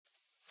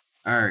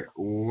All right,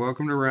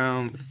 welcome to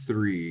round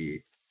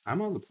 3.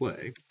 I'm on the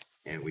play,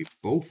 and we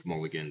both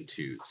mulligan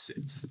to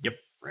 6. Yep.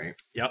 Right?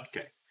 Yep.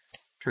 Okay.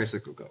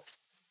 Tricycle go.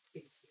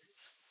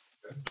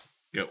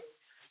 Go.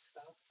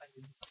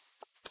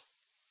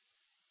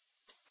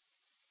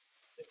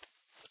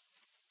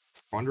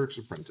 Wanderer's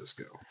Apprentice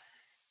go.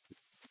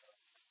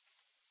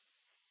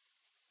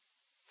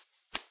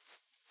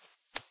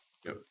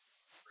 Go.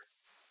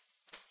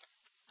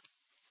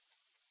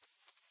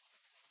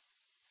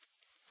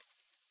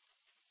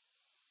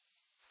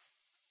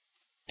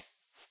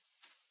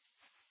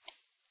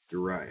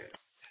 Dryad.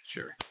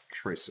 Sure.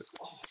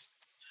 Tricycle.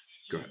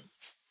 Go ahead.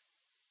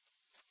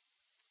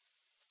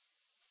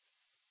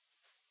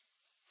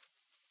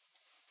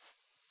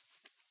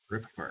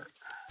 Rip apart.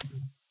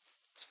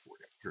 It's 4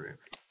 damage, right?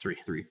 3.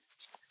 3.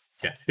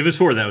 Yeah. If it's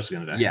 4, that was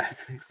going to die. Yeah.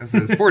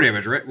 It's 4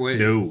 damage, right? Wait.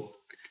 No.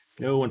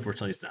 No,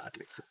 unfortunately, it's not.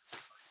 Makes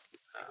sense.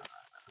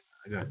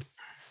 Go ahead.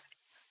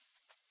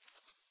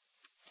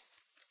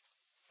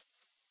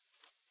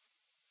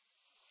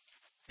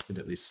 Could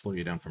at least slow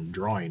you down from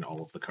drawing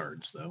all of the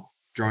cards, though.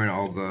 Drawing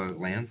all the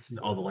lands?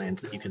 All the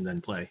lands that you can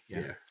then play.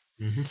 Yeah.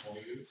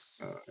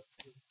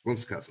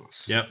 Glimpse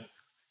Cosmos. Yep.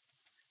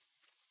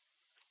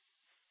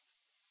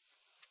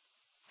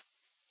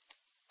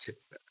 Tip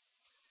that.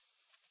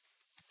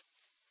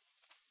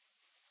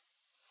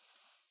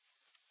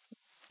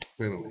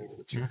 Play the land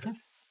with 2.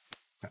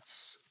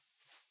 Pass.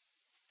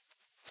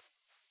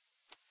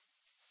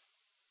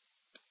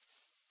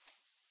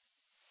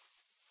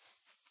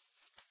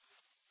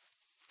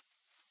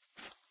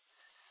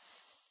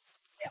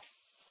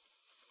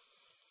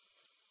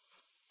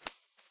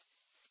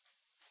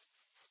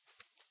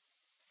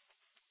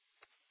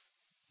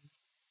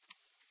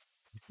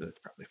 That's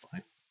probably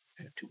fine.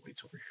 I have 2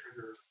 whites over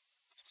here.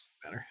 Doesn't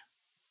matter.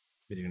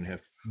 But you're going to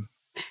have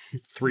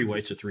 3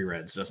 whites or 3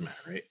 reds. Doesn't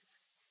matter, right?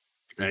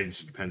 It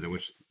just depends on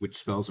which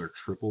spells are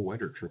triple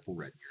white or triple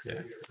red.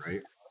 Yeah.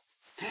 Right?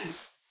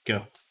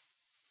 Go.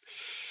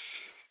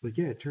 But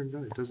yeah, it turns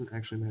out it doesn't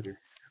actually matter.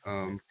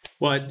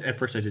 Well, at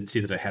first I didn't see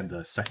that I had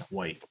the second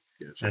white.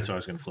 Yeah, That's why I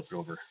was going to flip it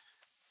over.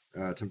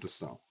 Attempt to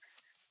stomp.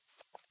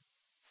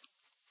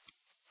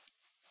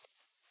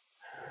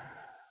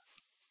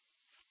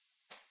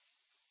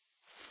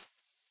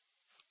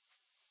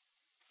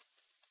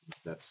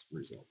 That's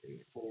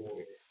resolving.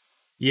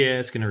 Yeah,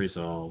 it's going to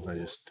resolve.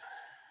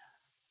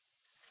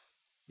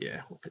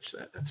 Yeah, we'll pitch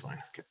that. That's fine.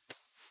 Okay.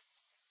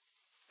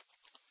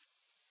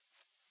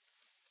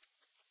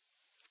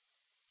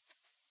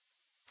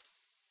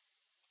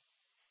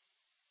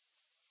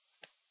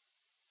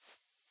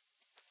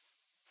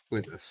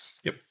 Play this.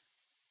 Yep.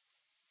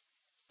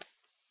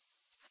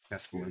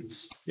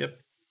 Escalants. Yep.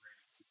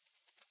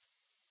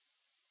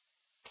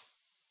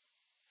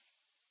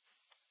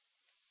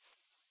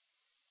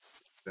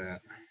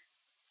 That.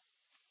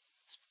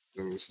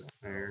 Those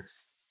there.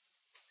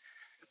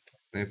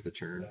 I have the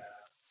turn.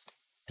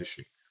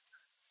 Addition.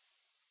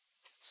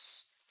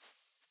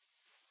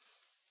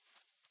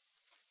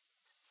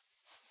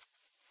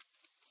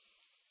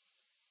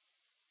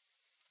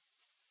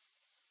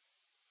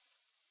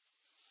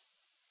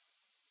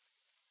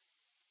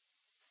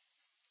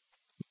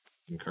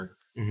 Concur.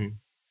 Mm-hmm.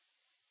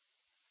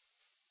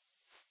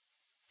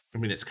 I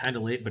mean, it's kind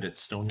of late, but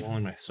it's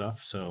stonewalling my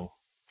stuff, so.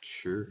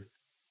 Sure.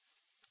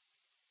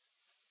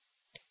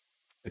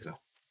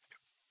 Exile.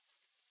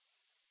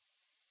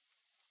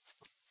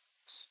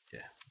 Yeah.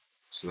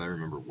 So that I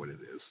remember what it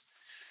is.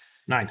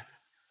 9.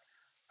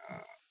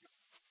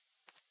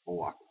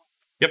 Block.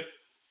 Yep.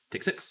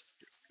 Take 6.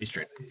 Be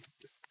straight.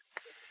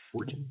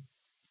 14.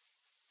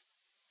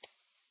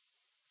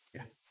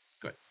 Yeah.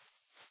 Go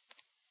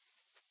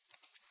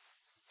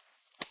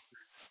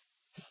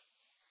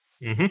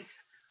ahead. Mm-hmm.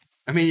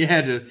 I mean, you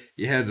had to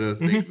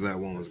think that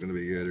one was going to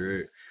be good,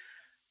 right?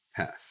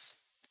 Pass.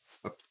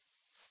 Up.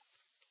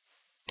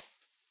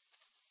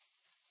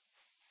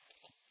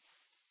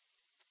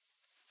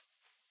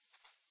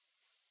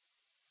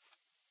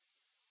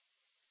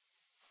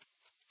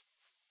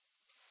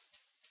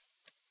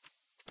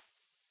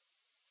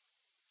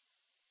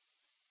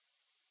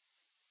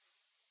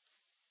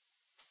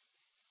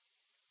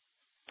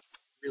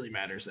 Really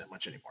matters that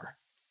much anymore.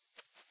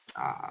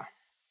 Ah.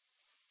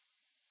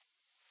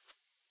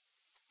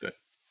 Good.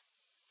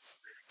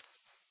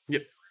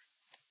 Yep.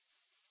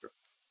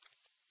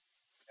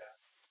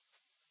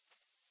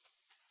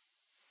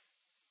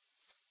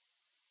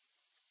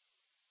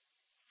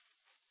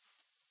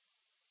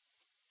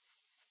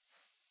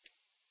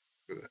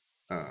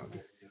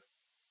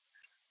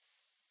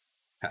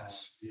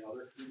 Pass.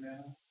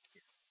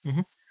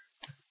 Mm-hmm.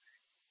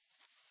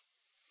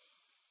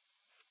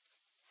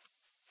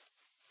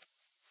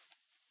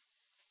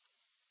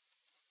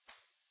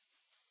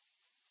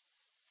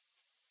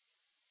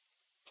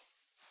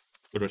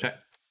 Go to attack.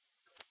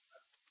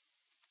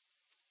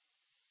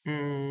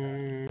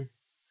 Here.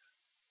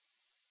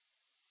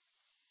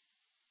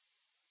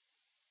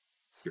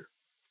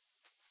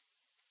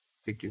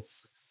 Take 2.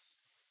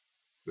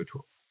 Go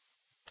 12.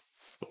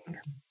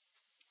 Under.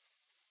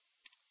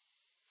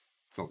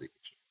 Felt the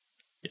kitchen.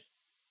 Yeah.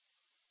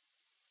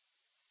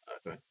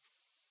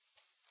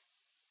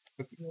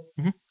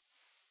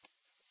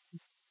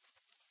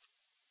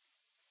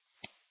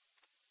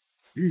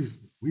 Jeez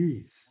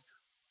Louise.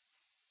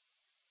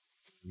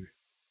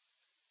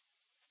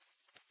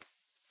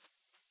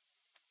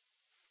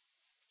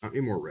 Not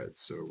any more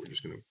reds, so we're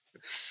just gonna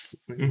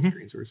play these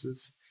green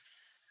sources.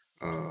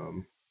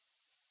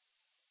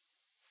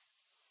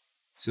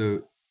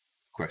 So,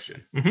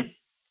 question.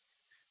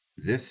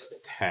 This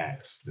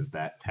tax, does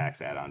that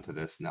tax add on to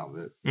this now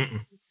that...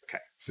 Okay,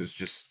 so it's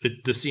just...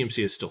 The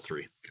CMC is still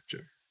 3.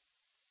 Gotcha.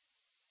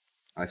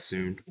 I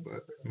assumed,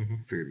 but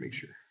figured make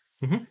sure.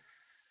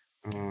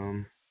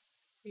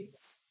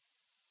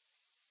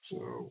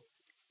 So,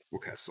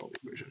 we'll cast Solve the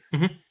Equation.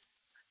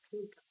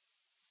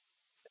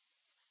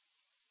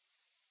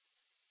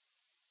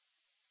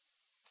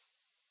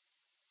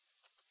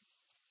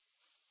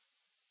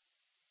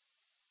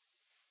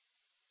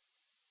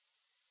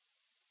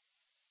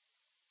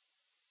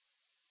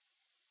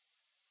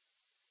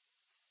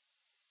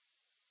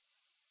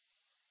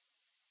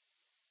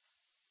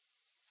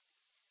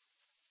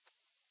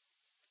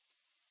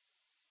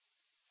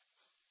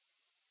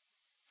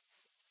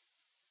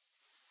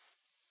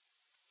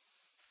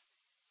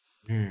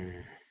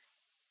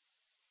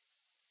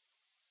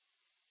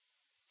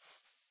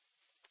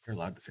 You're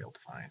allowed to fail to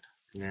find.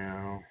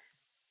 Now,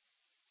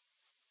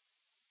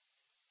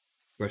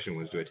 question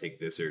was, do I take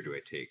this or do I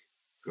take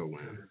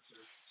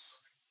Golems?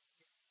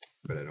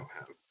 But I don't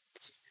have it,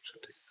 so I'm just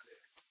gonna take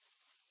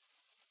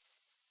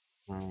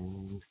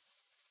that.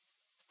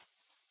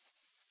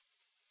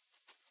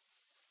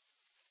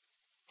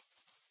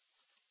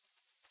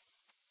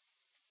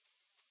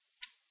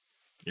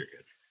 You're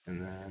good.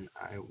 And then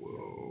I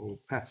will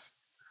pass.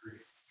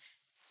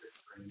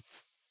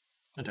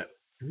 Untap.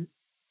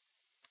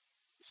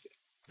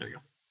 There you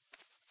go.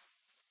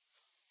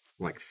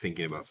 I'm like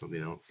thinking about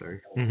something else,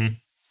 sorry.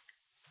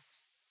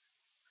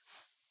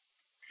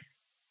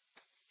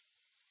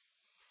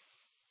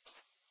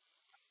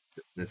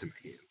 That's in my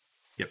hand.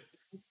 Yep.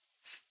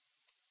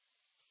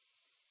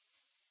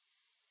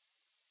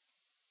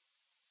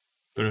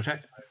 Go to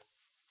attack.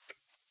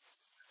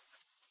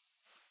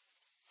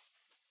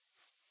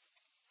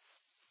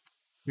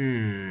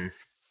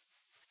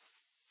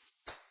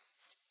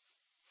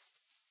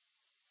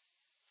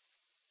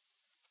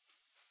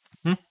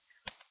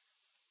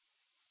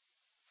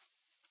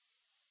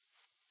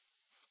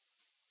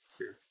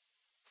 Sure.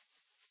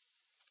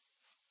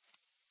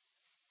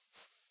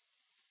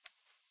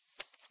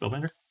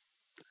 Spellbinder.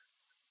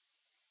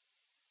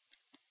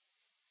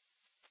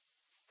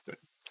 Good.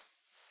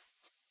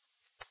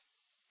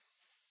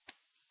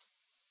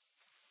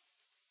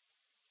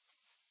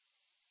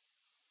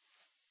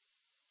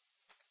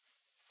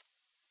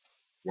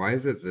 Why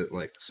is it that,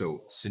 like,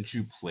 so since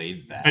you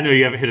played that, I know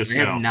you haven't hit a I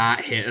snow. have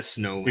not hit a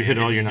snow land. You hit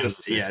all your It's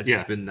just, yeah, it's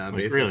just been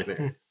basics really?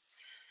 there.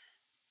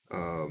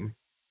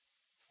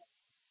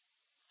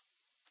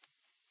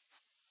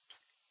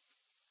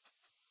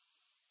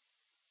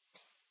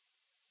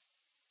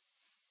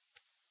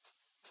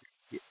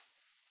 Yeah.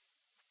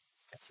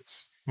 That's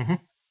this. 2,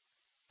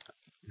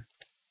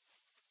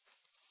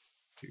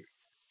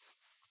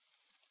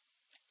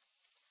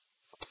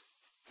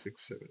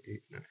 6, 7,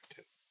 8, 9,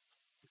 10.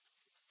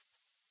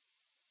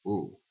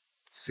 Ooh,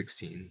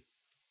 16,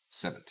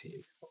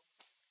 17.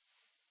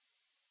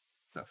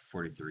 About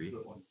 43.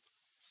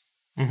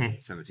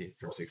 17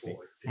 from 16.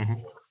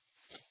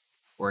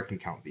 Or I can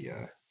count the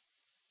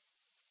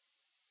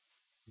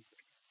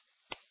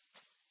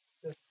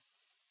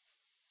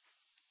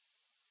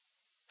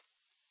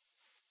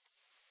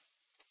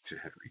should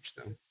have reached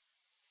them.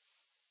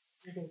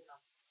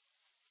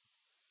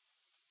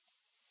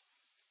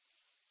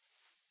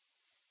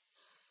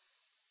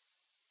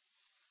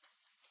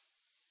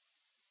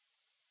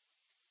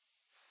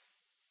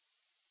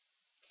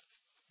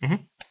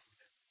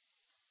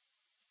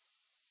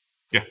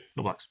 Yeah,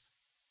 no blocks.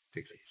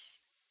 Takes ace.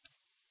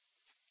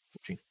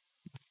 14.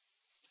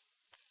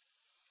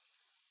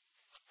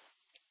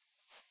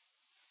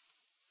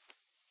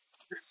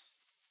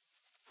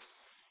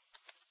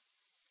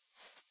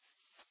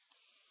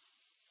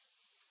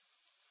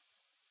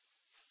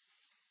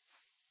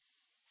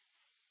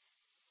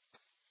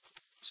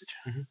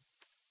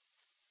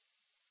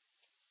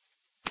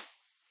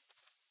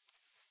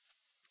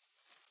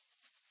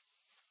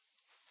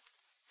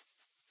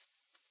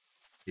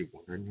 You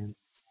wondering him?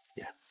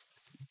 Yeah.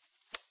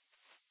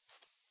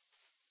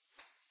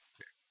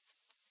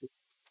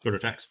 Go to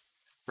attacks.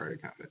 Prior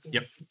to combat.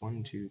 Yep.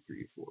 1, 2,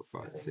 3, 4,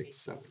 5, 6,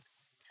 7.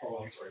 Oh,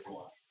 I'm sorry, go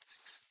on.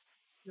 6.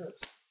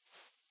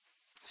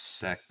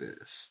 Sack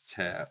this.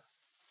 Tap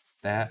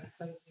that.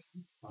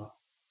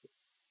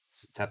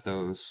 So tap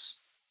those,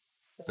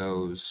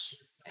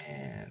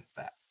 and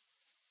that.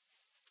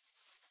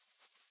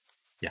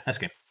 Yeah, that's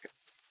game.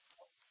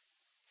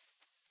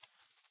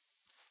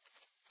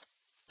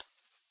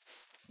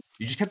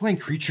 You just kept playing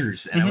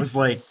creatures, and I was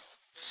like,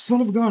 son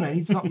of a gun, I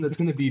need something that's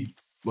going to be,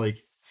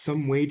 like,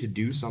 some way to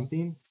do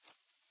something.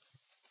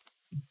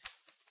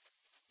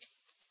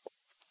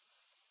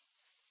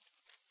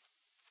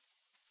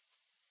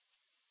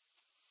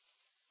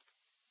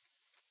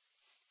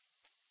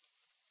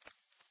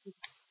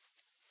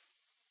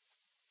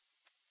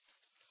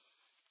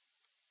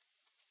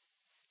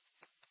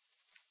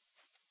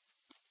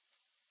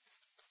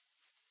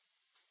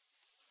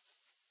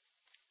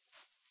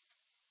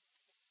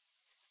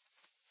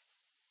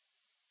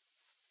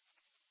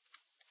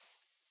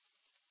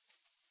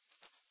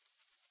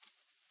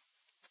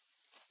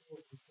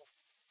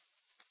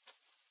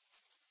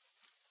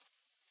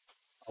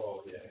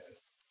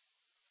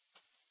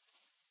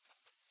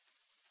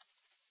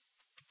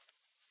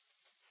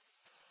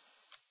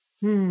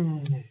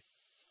 Hmm.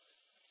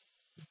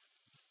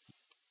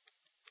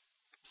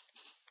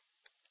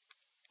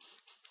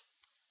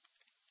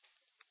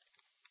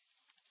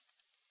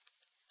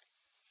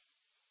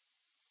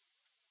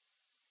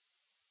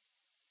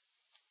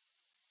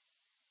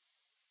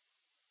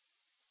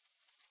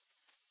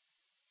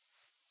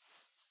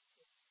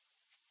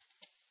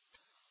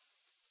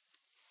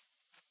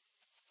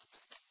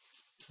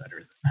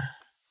 Better.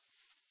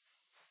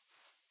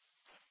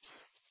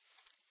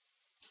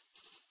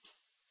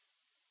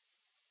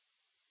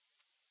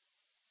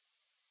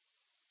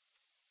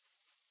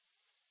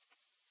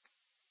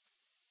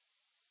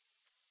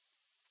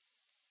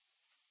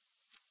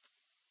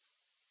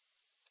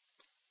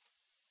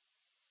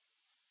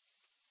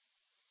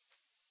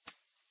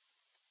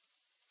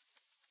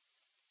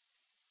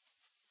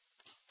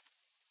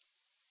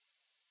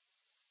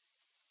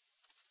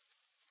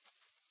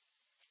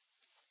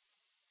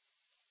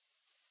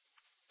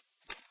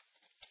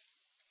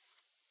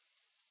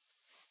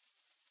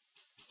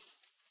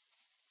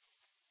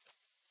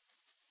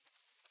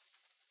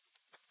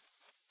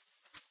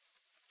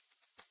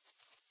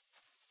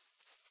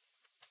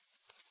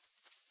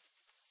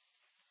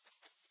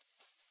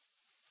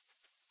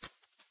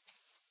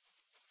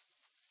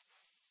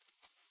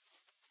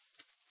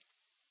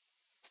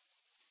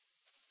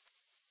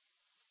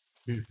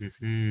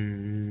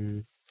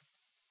 The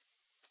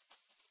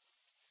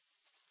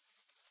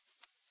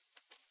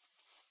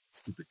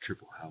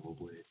triple hollow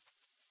blade.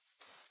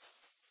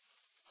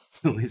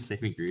 Only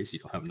saving grace, you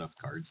don't have enough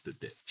cards to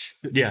ditch.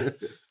 Yeah.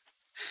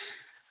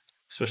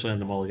 Especially on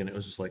the mulligan, it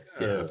was just like,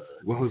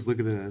 Well, I was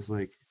looking at it, I was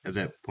like, at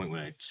that point when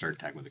I started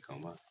attacking with the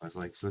coma, I was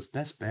like, so his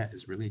best bet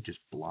is really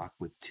just block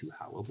with 2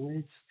 hollow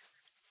blades,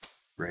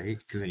 right?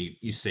 Because then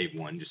you save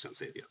one, just don't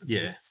save the other.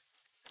 yeah.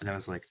 And I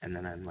was like, and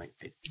then I'm like,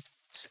 I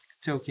sack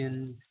a token.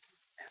 And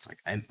it's like,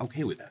 I'm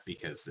okay with that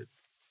because it,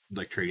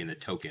 like trading the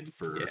token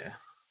for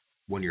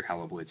one of your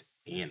hollow blades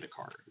and a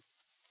card.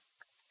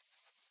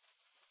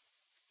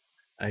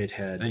 I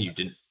had. Then you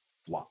didn't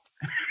block.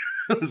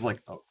 I was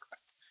like, oh crap.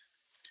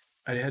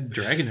 I had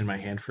Dragon in my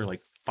hand for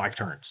like 5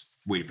 turns.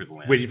 Waiting for the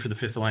land. Waiting for the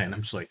 5th land.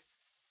 I'm just like,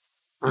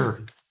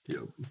 Yep. I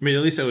mean,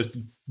 at least I was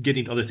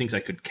getting other things I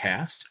could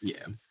cast.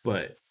 Yeah.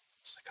 But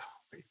it's like,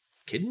 oh, are you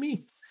kidding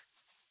me?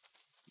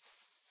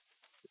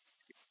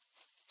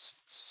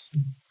 6.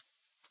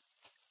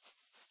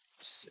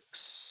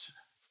 6.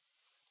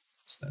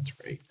 So that's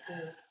right.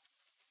 Yeah.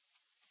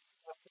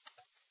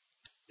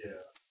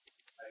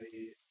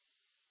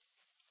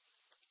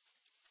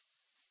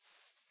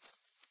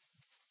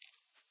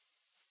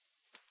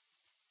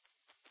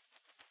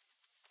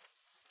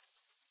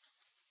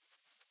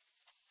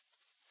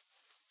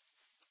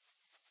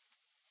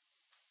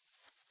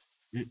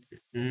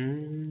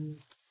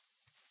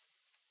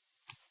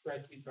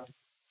 Right, keep going.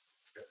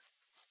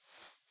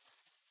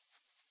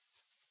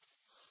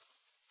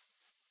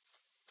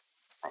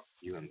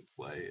 You in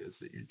play is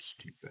that you're just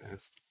too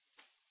fast.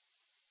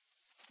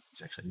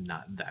 It's actually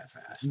not that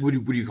fast. What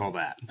do you call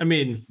that? I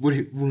mean,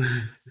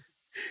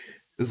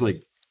 It's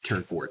like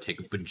turn 4, take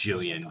a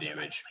bajillion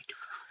damage.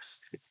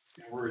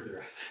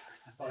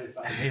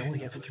 I only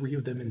have 3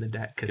 of them in the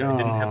deck because I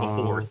didn't have a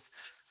 4th.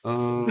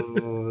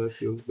 Oh, that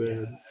feels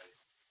bad.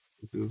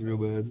 It feels real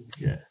bad.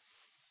 Yeah.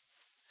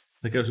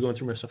 Like I was going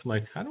through my stuff, I'm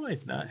like, how do I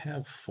not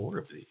have 4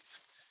 of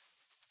these?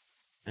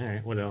 All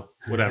right,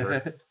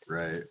 whatever.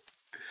 Right.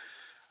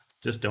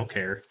 Just don't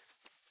care.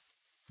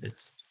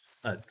 It's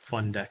a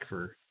fun deck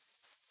for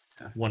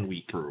 1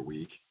 week. For a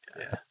week.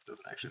 Yeah.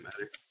 Doesn't actually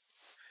matter.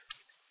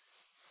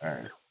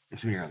 Alright.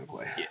 So you're on the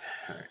play. Yeah.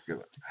 Alright, good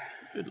luck.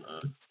 Good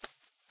luck.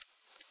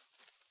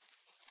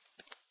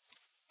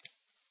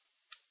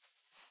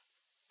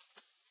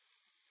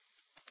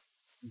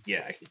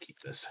 Yeah, I can keep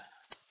this.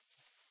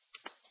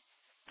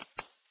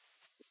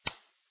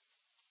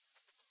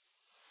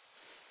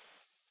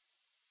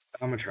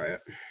 I'm gonna try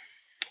it.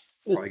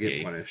 Probably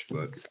get punished,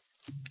 but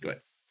Go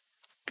ahead.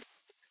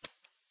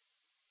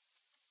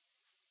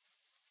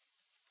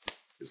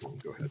 as long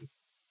as go ahead.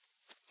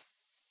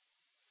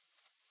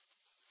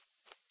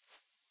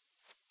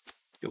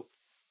 Go.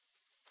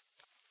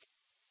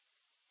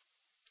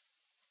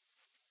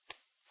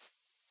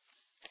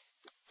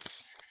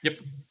 Yep.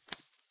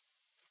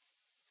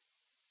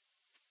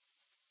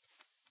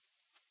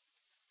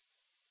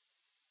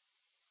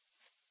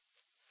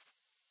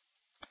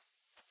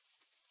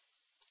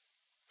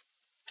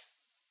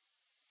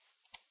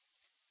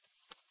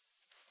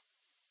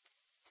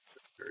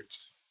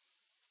 Hurts.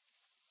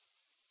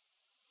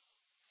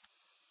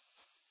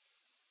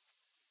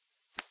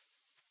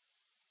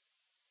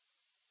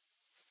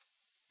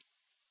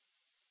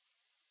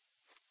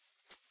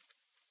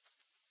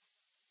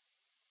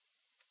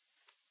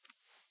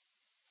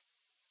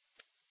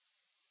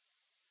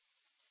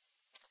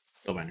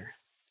 Spellbinder.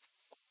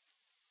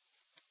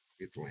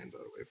 Get the lands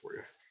out of the way for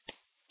you.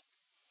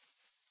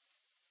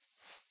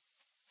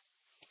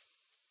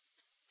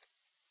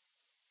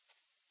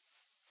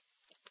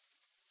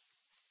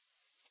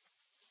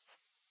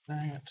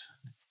 That.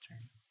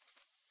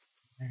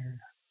 There.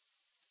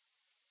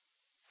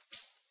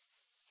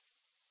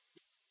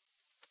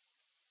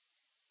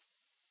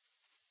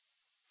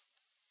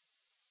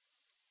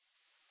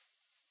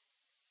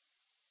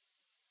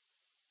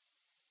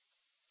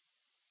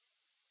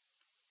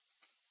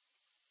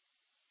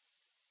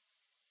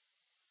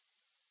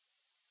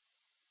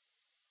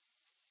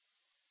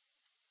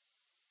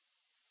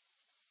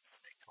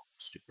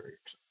 Super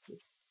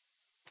expensive.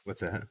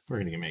 What's that? We're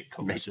gonna make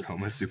Coma Make super.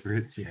 Coma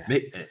super. Yeah.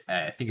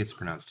 I think it's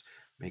pronounced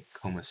make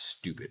Coma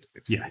stupid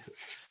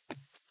expensive.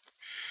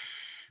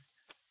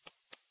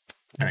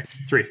 All right,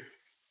 3.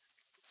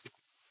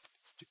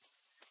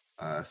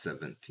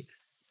 17.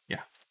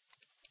 Yeah.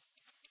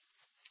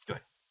 Go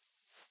ahead.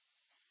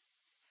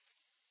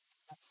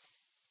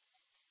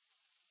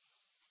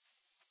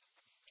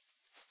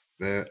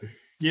 That.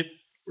 Yep.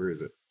 Where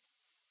is it?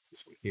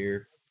 This one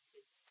here.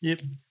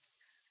 Yep.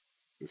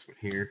 This one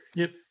here.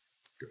 Yep.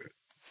 Go ahead.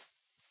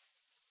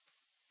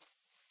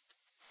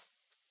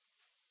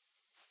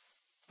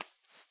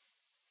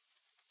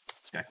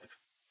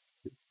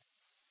 Skycliff.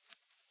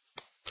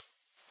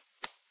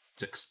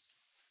 6.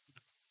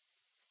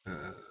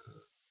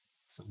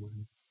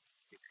 Someone.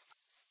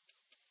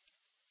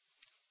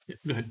 Yep.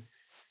 Go ahead.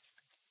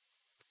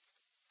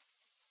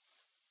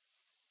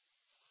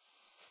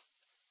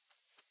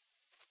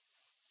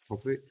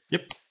 Hopefully.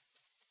 Yep.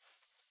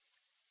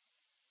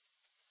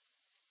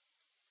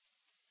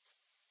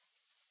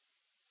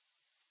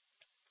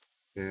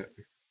 Yeah.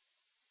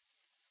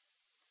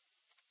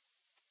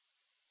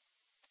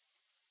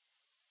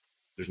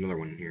 There's another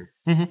one in here.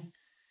 Mm-hmm.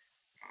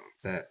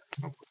 That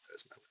I'll put that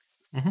as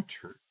my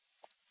turn.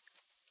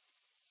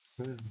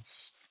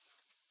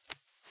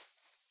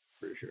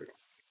 Pretty sure I don't.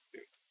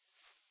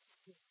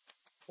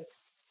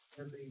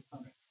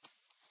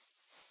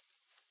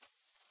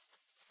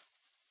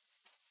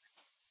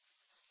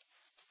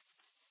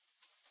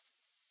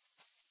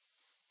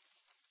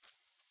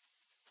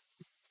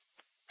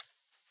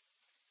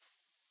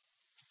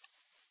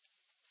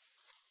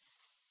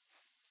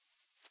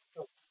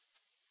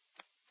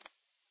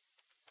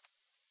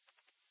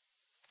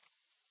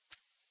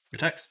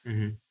 Attacks.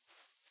 Mm-hmm.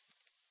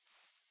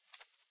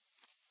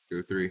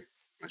 Go 3.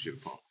 Unless you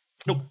have a palm.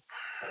 Nope.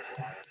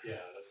 Yeah,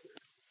 that's weird.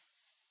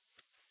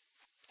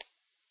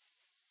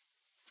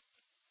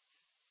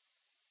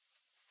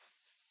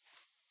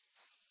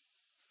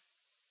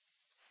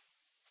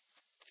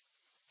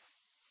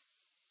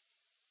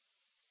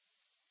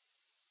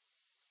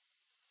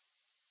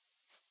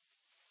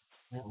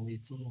 That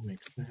lethal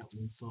makes that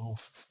lethal.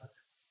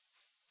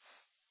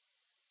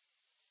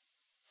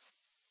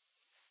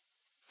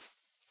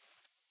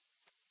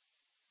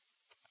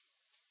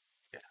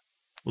 Yeah.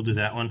 We'll do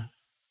that one.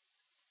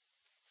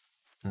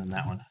 And then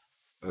that one.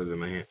 Other than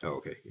my hand. Oh,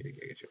 okay. Yeah,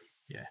 I get you.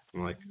 Yeah.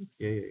 I'm like,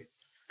 yeah.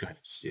 Go ahead.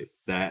 Shit.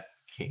 That.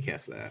 Can't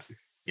cast that.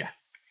 Yeah.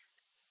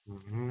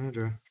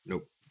 Draw.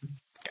 Nope.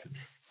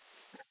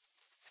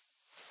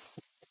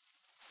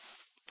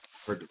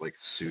 Hard to like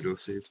pseudo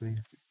save me.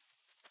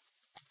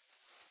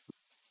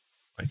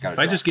 Like, Gotta if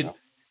I draw just get now.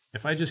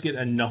 if I just get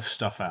enough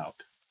stuff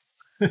out,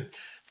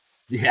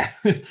 Yeah.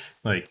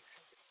 like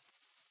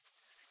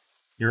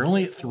you're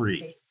only at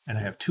 3, and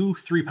I have 2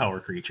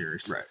 3-power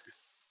creatures, Right.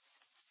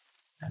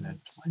 and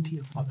then plenty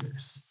of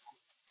others.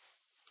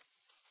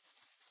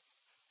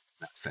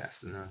 Not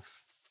fast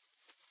enough.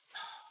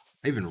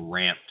 I even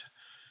ramped.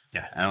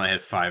 Yeah. I only had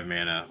 5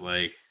 mana.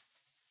 Like,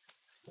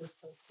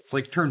 it's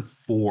like turn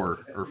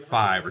 4 or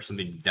 5 or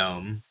something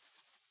dumb.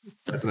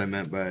 That's what I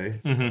meant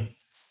by Mm-hmm.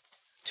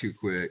 too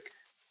quick.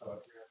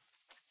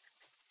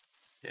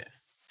 Yeah.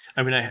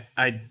 I mean,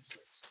 I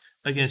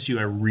against you,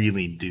 I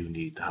really do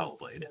need the Hollow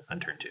Blade on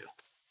turn 2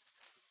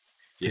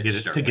 Yeah, to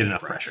start get getting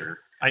enough pressure.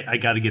 I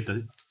got to get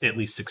the at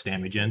least 6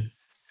 damage in.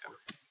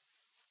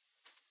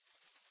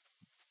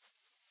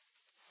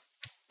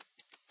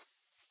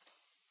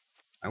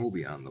 I will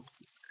be on the.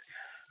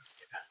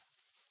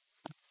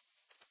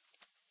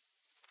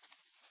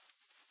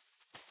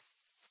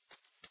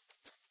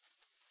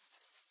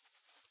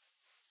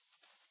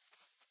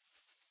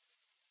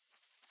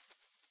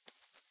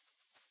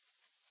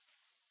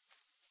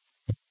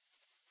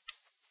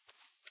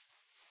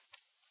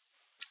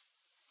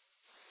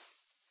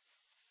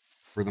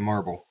 For the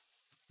marble.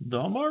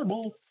 The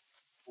marble.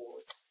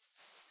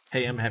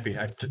 Hey, I'm happy.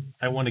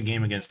 I won a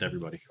game against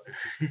everybody.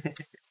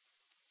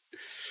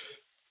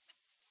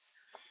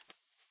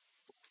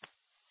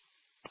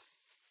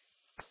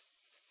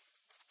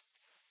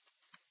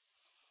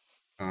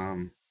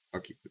 I'll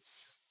keep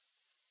this.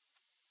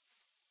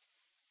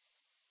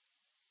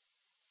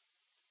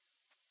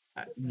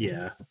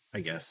 Yeah, I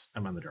guess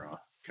I'm on the draw.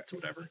 So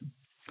whatever.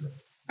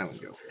 I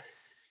let go.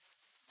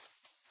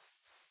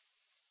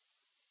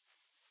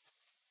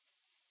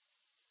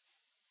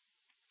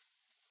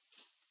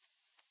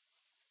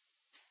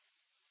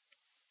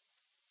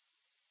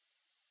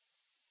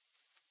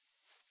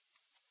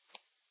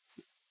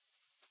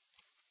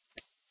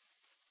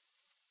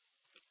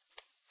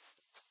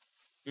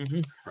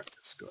 Mm-hmm. Right,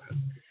 let's go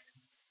ahead.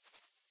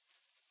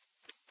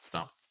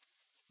 Stomp.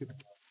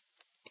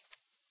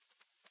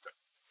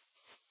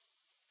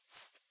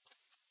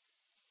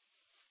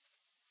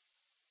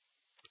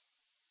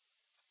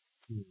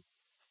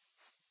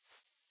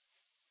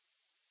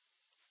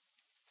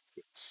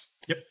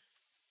 Yep.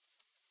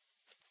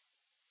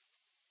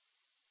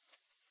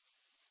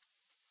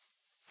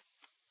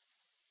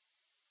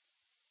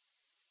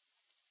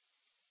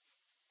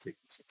 Take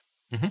this.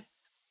 Mm-hmm.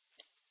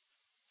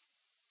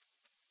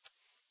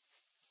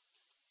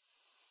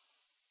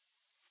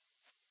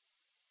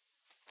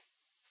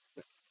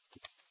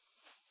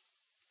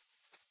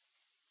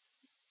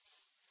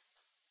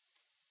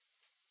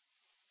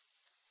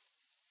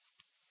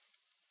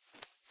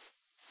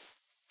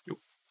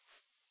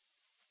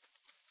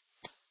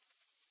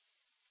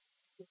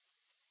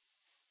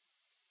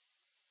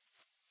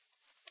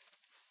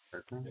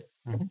 background.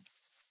 Mhm.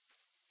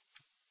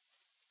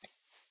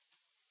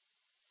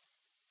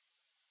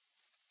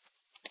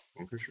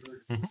 One for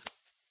sure. Mhm.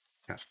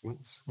 Cast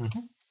once.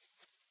 Mhm.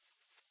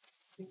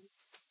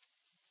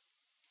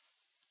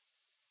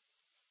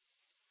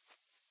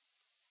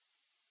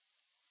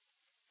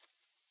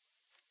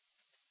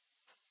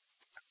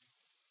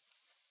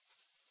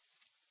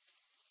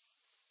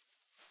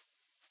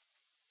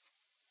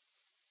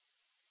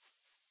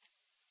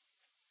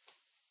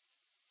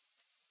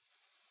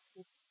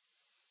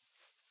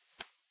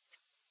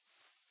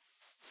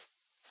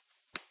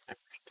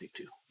 Take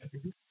 2.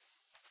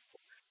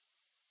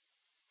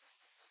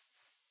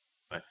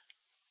 But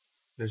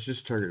That's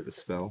just target of a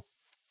spell.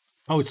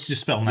 oh, it's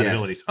just spell, not Yeah.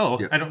 abilities. Oh,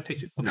 Yeah. I don't take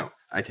 2. Okay. No,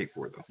 I take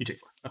 4 though. You take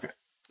 4. Okay.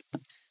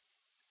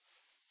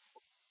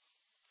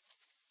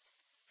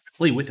 I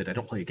play with it. I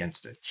don't play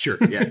against it. Sure.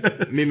 Yeah.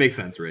 I mean, it makes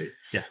sense, right?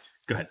 Yeah.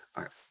 Go ahead.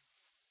 All right.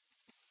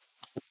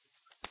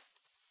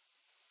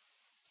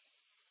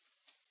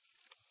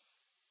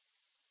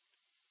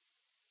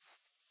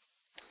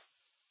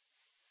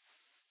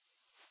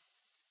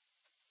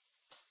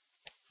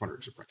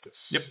 Hundreds of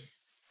practice. Yep.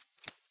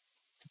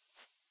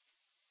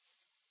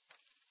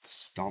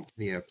 Stomp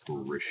the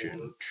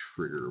apparition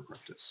trigger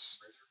apprentice.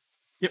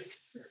 Yep.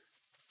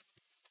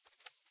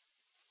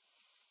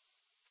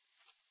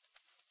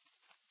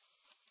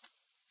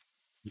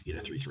 You get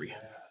a 3/3.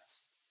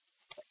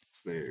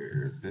 It's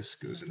there. This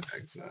goes into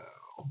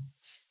exile.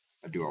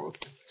 I do all the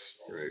things,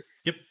 right?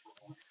 Yep.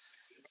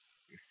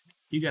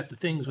 You got the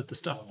things with the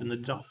stuff and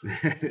the stuff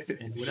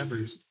and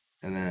whatever's.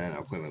 And then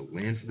I'll play my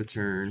land for the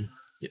turn.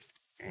 Yep.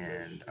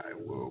 And I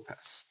will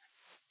pass.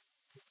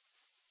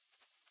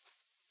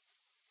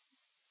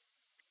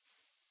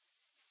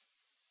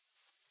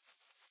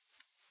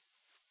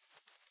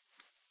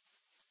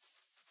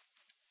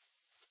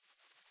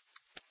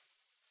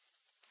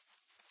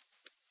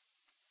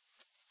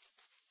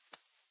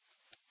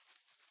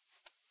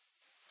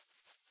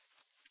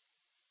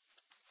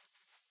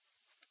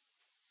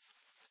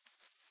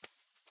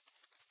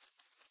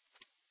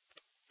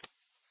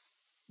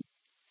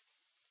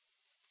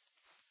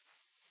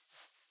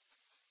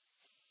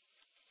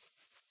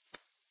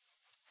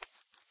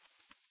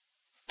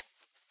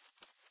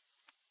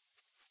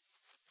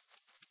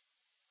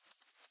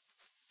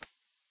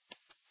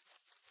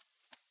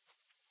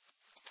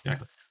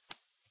 Exactly.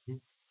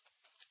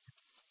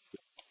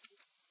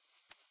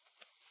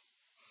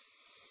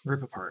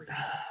 Rip apart.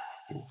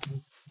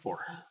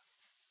 4.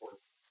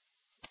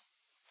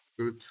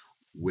 Go to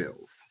 12.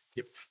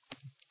 Yep.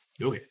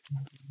 Okay.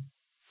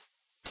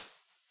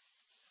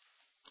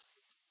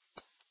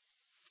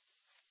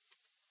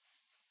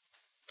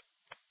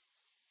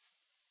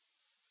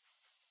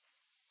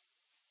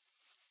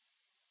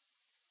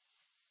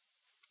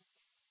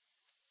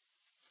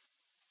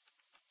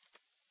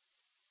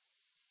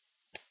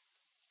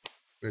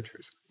 Go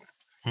try something.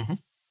 Mm-hmm.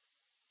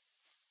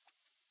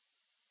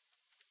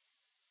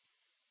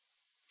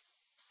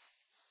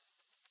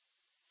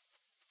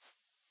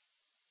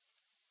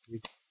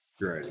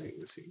 Grinding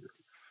the scene.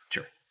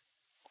 Sure.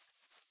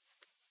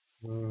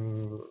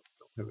 Don't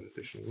have an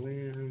additional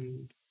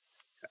land.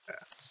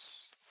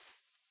 Pass.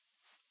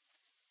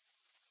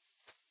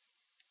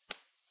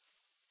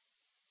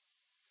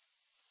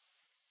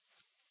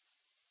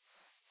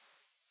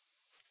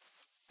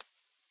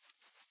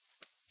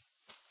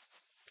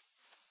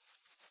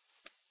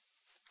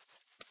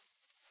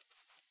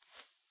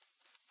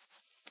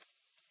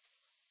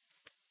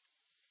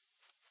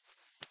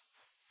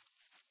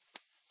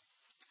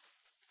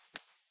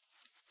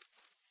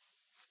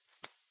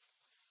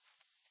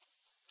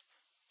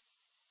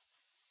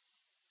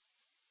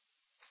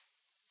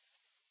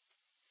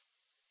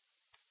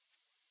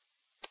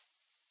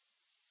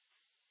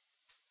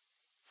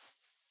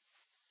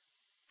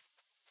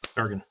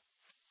 Dargan.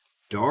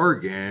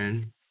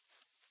 Dargan.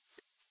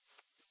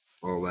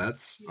 Well,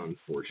 that's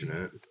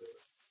unfortunate.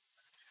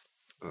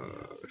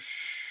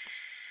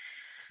 Sure.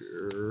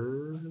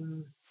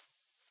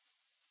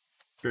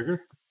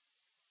 Trigger.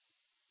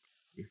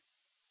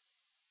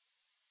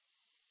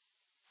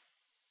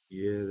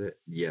 Yeah,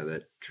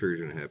 that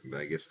trigger's gonna happen, but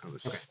I guess on a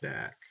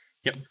stack.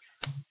 Yep.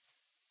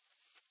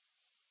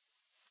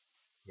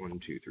 1,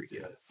 2, 3.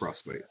 Yeah,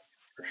 frostbite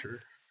for sure.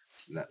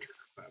 That trigger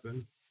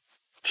happen.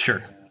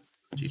 Sure.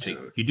 So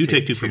So you do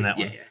take 2 from that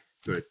yeah, one. Yeah,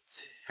 go to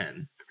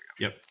 10.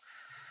 Yep.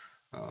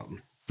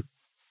 Um,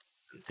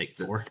 Take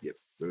 4. Yep.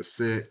 Go to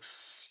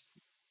 6.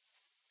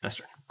 That's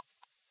right.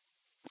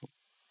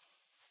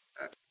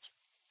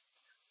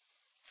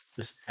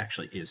 This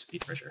actually is a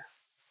treasure.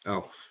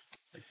 Oh.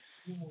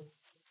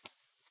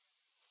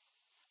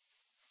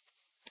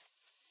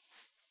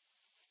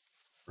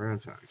 Right on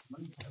time.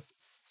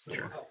 So,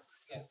 Sure.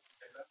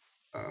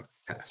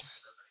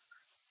 Pass.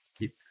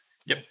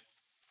 Yep.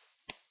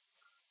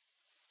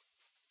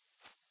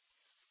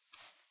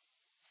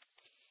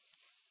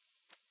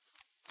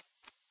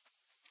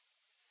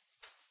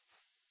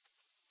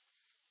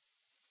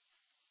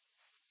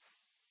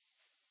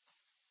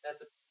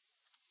 That's a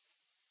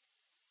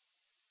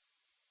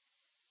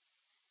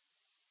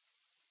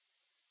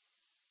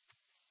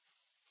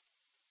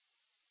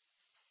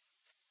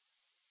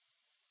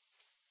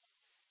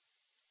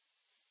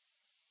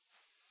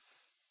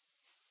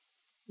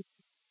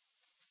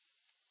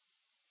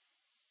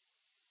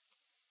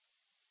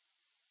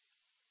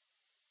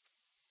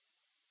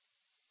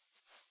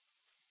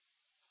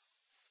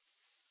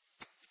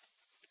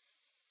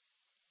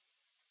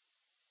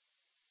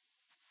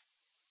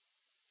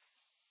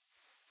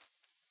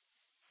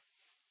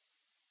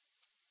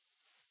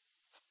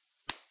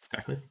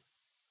Exactly.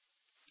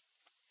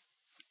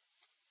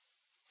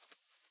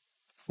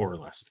 4 or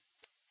less.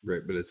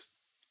 Right, but it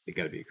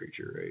got to be a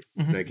creature, right?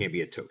 Mhm. That can't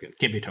be a token.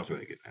 Can't be a That's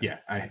token. what I get at. Yeah,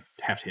 I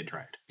have to hit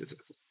try it. It's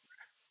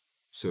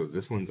so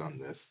this one's on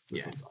this.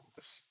 This Yeah. one's on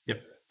this.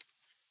 Yep.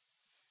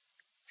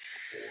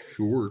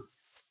 Sure.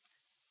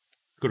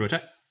 Go to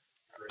attack.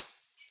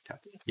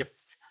 Tap. Yep.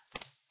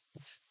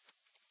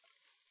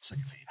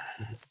 Second phase.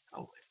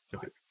 Oh,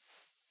 okay.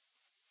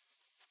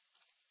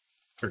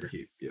 Trigger.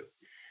 Keep. Yep.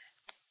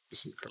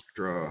 Just some card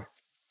draw.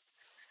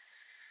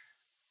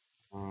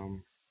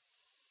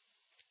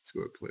 Let's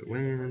go and play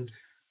land.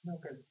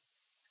 Okay.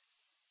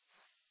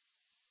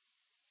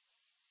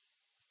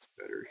 It's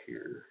better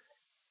here.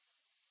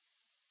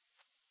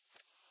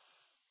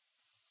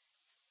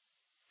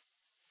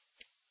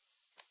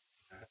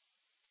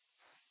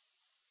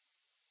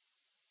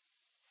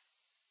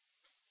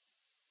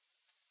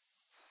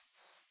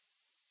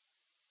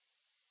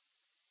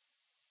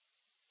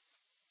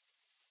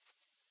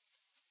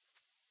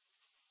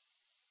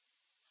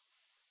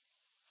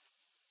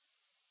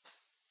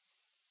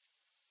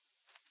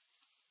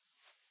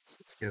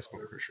 Yes,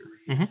 more pressure.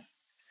 Mhm. Yeah.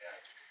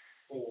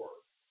 4.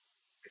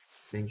 I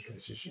think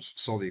this is just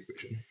solve the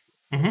equation.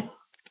 Mm-hmm.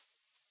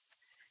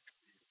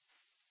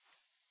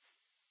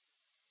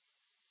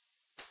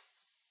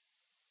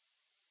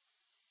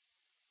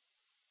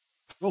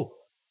 Oh.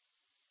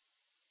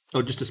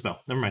 Oh, just a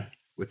spell. Never mind.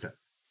 What's that?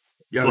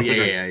 Well, Oh,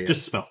 yeah.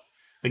 Just a spell.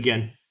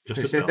 Again,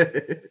 just a spell.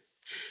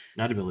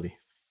 Not ability.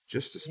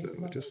 Just a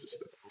spell. Just a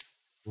spell.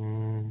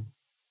 Oh,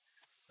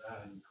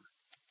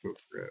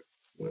 crap.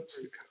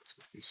 What's the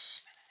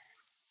consequence?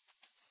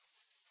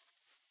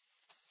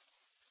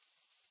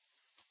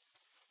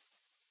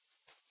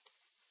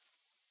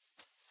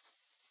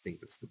 I think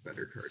that's the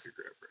better card to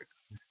grab right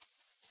now.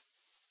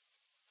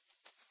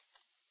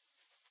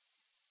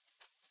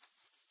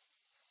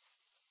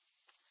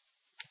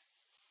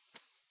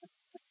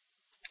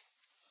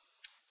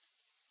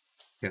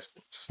 Yes,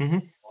 please. Mm-hmm.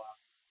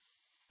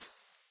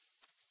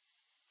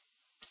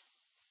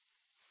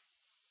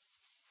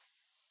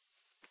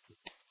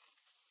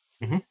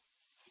 Mm-hmm.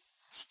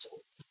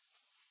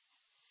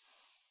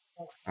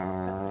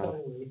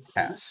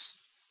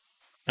 Pass.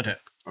 Attack.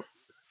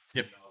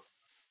 Yep.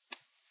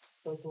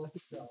 Oh.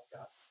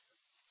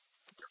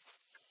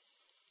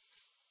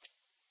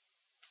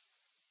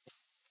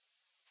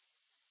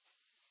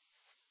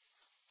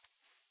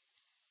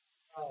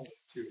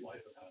 2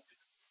 life without it.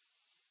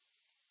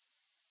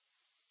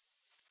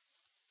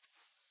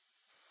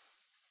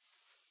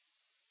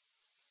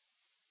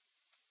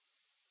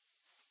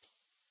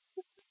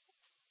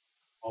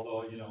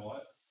 Although, you know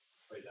what?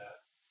 Play that.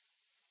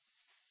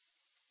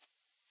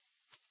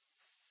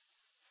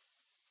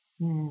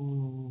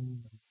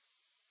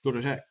 Go to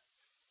attack.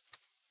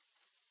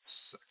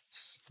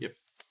 6. Yep.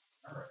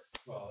 All right.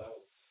 Well, that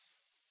was.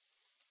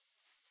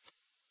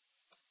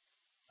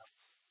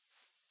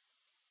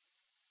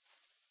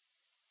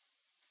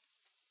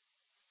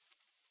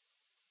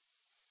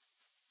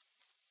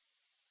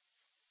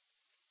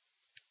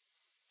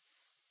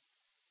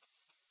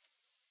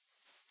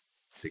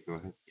 Okay, go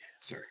ahead. Yeah.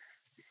 Sorry.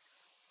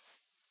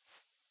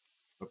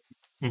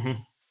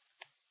 Mm-hmm.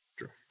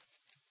 Draw.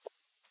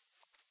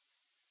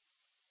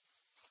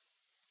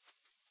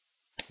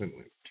 Then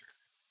wait.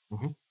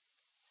 Mm-hmm.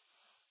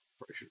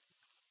 Probably should.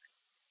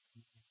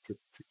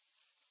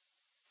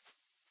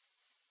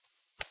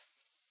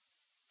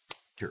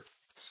 Sure.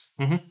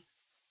 Mm-hmm.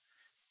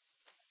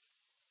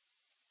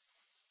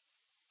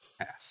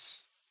 Pass.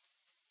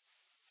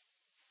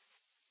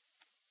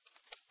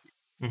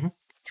 Mm-hmm.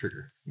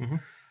 Trigger. Mm-hmm.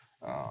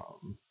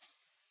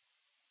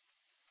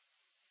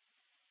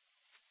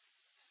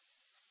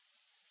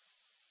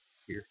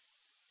 Here.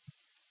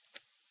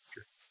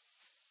 Sure.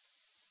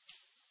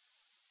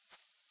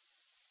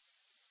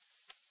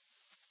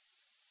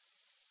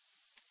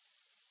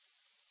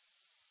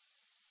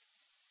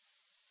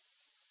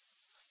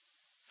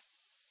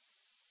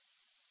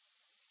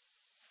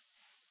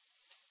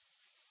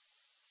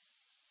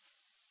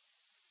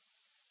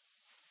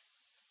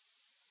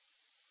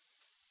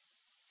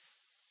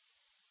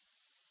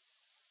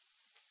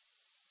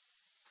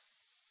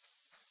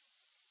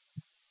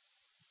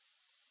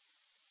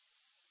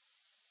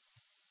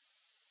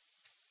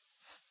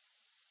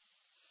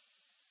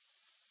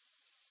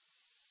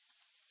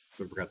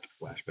 So I forgot to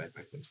flashback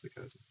my glimpse of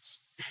the cosmos.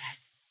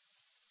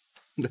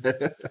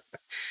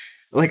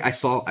 Like I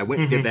went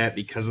and did that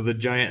because of the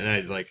giant, and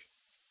I like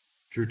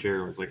True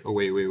Terror was like, oh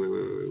wait.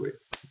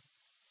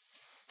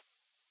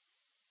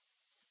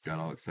 Got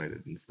all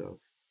excited and stuff.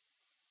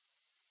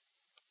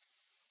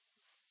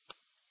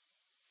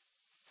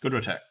 Go to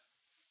attack.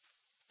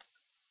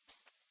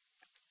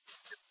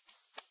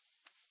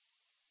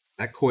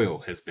 That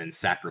coil has been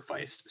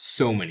sacrificed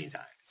so many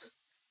times.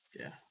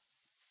 Yeah.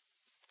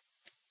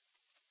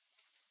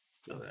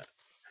 Go that.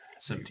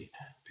 17.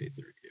 Pay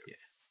 30. Yeah.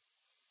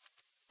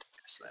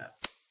 Guess that.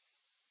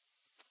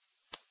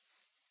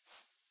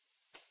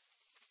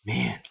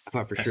 Man, I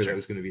thought for That's sure true. that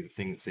was going to be the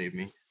thing that saved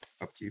me.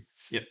 Up to you.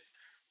 Yep.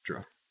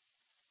 Draw.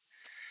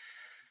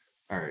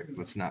 All right,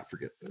 let's not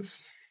forget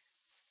this.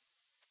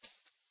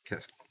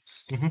 Cast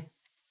clumps. Mhm.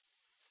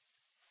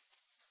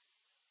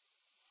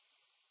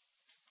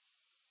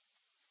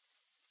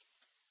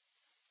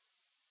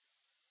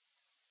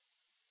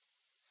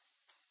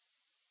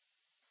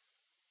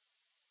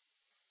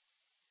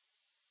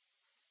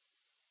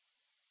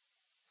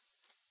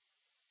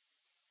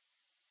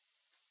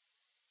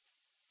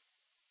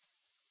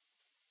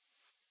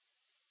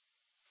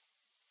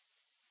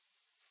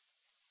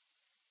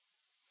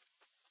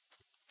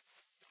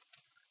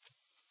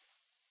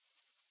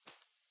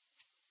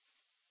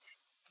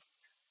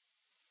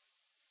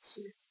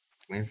 So,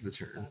 land for the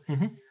turn.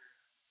 Mhm.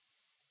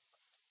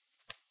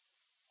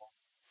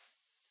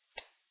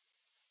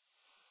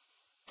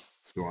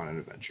 Let's go on an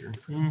adventure.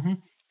 Mm-hmm.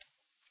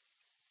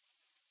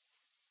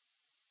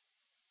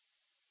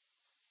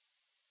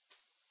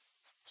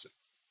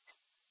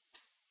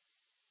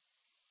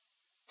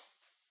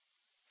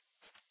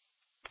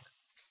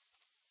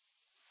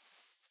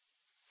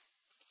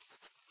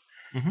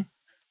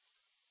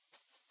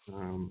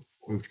 So,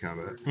 move to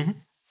combat. Mm-hmm.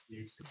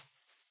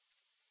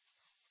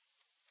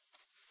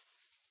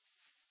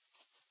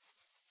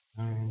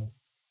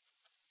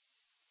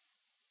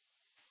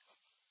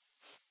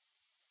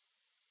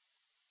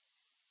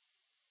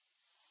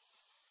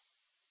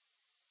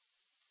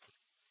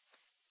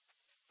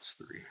 It's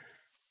 3.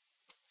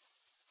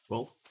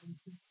 Well,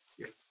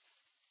 Yep.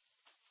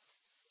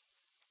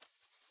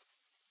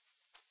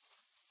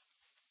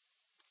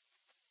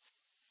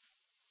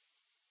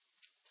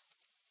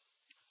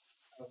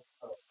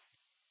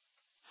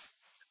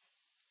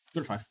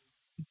 good 5.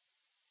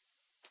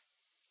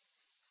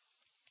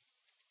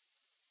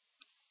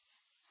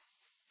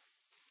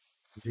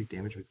 You take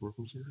damage before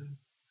from something?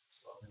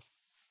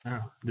 I don't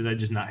know. Did I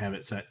just not have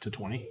it set to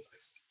 20?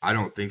 I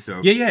don't think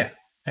so. Yeah.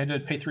 I had to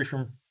pay 3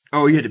 from.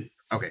 Oh, you had to.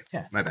 Okay.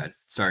 Yeah. My bad.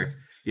 Sorry.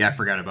 Yeah, I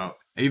forgot about.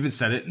 I even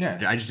said it.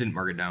 Yeah. I just didn't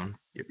mark it down.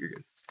 Yep, you're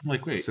good.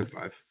 Like, wait. So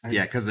 5. I-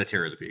 Yeah, because of the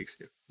Terror of the Peaks.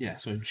 Yep. Yeah,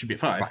 so it should be a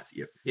 5. 5.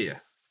 Yep. Yeah.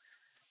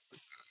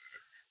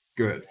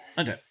 Go ahead.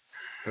 Okay.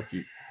 Up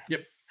you.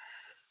 Yep.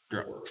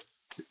 Drop.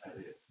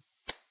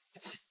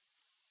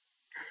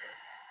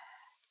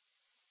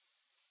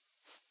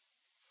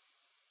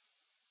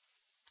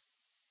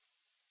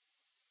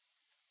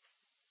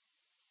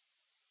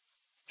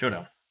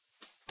 Showdown.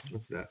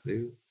 What's that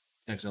do?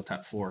 Next, I'll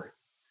tap 4.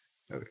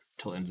 Okay.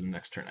 Till the end of the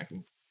next turn, I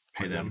can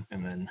pay Okay. them,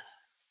 and then.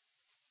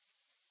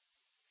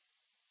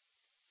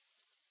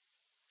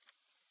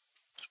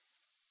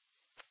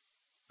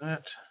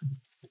 That.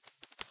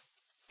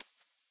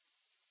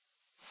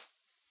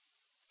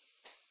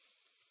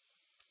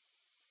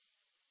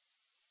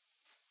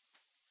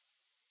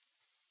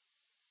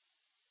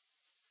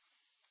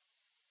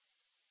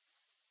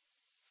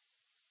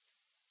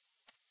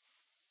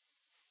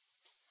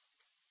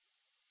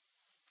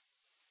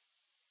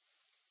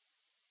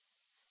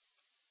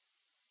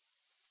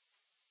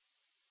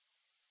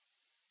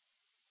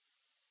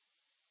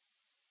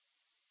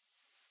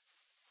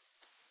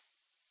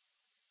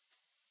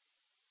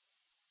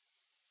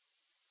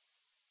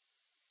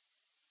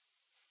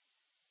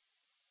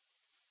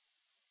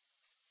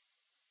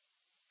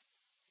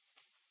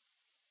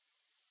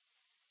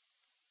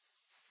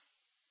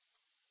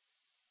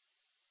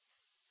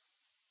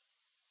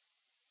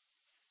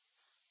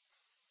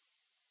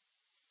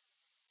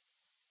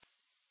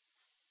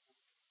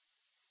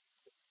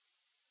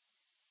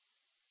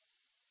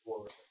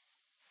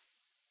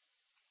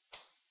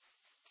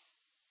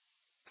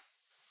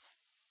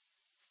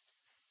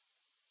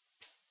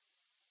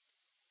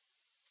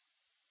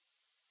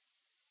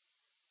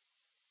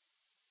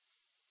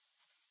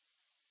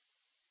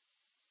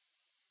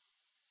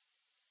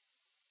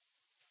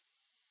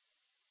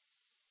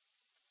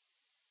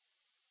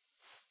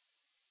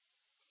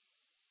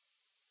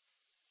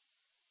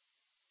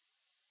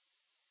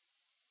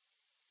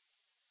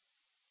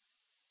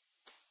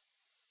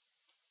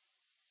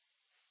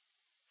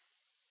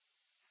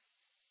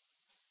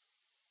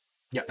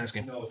 Yeah, next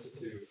game.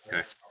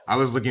 Okay. I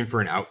was looking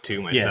for an out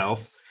too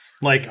myself.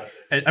 Like,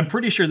 I'm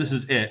pretty sure this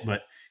is it,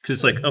 but because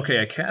it's like,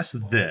 okay, I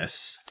cast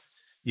this,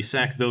 you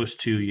sack those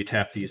 2, you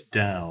tap these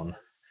down.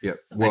 Yep.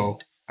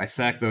 Well, I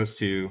sack those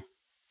 2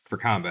 for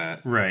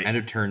combat. Right. End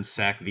of turn,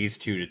 sack these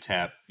 2 to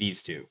tap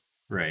these 2.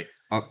 Right.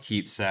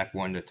 Upkeep, sack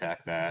 1 to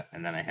attack that,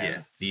 and then I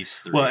have these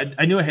 3. Well,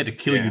 I knew I had to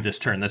kill Yeah. you this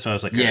turn. That's why I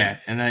was like, Yeah,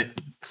 and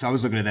so I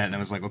was looking at that and I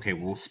was like, okay,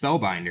 well,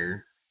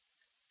 Spellbinder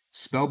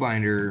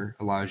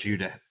allows you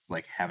to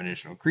like have an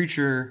additional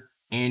creature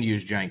and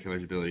use Giant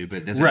Killer's ability, but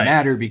it doesn't Right.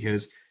 matter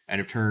because end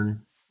of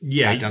turn,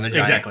 yeah, tap down the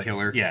Giant exactly.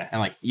 Killer, Yeah.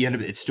 and like you end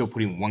up, it's still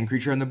putting 1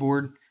 creature on the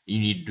board. You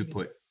need to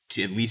put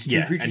at least 2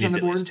 Yeah, I creatures need on the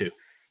at least board,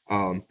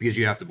 2. because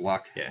you have to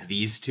block Yeah.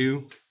 these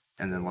 2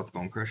 and then let the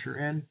Bone Crusher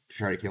in to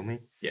try to kill me.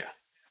 Yeah.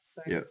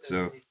 Yeah,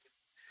 so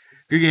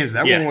good games.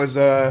 That Yeah. one was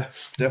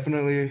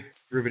definitely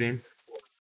riveting.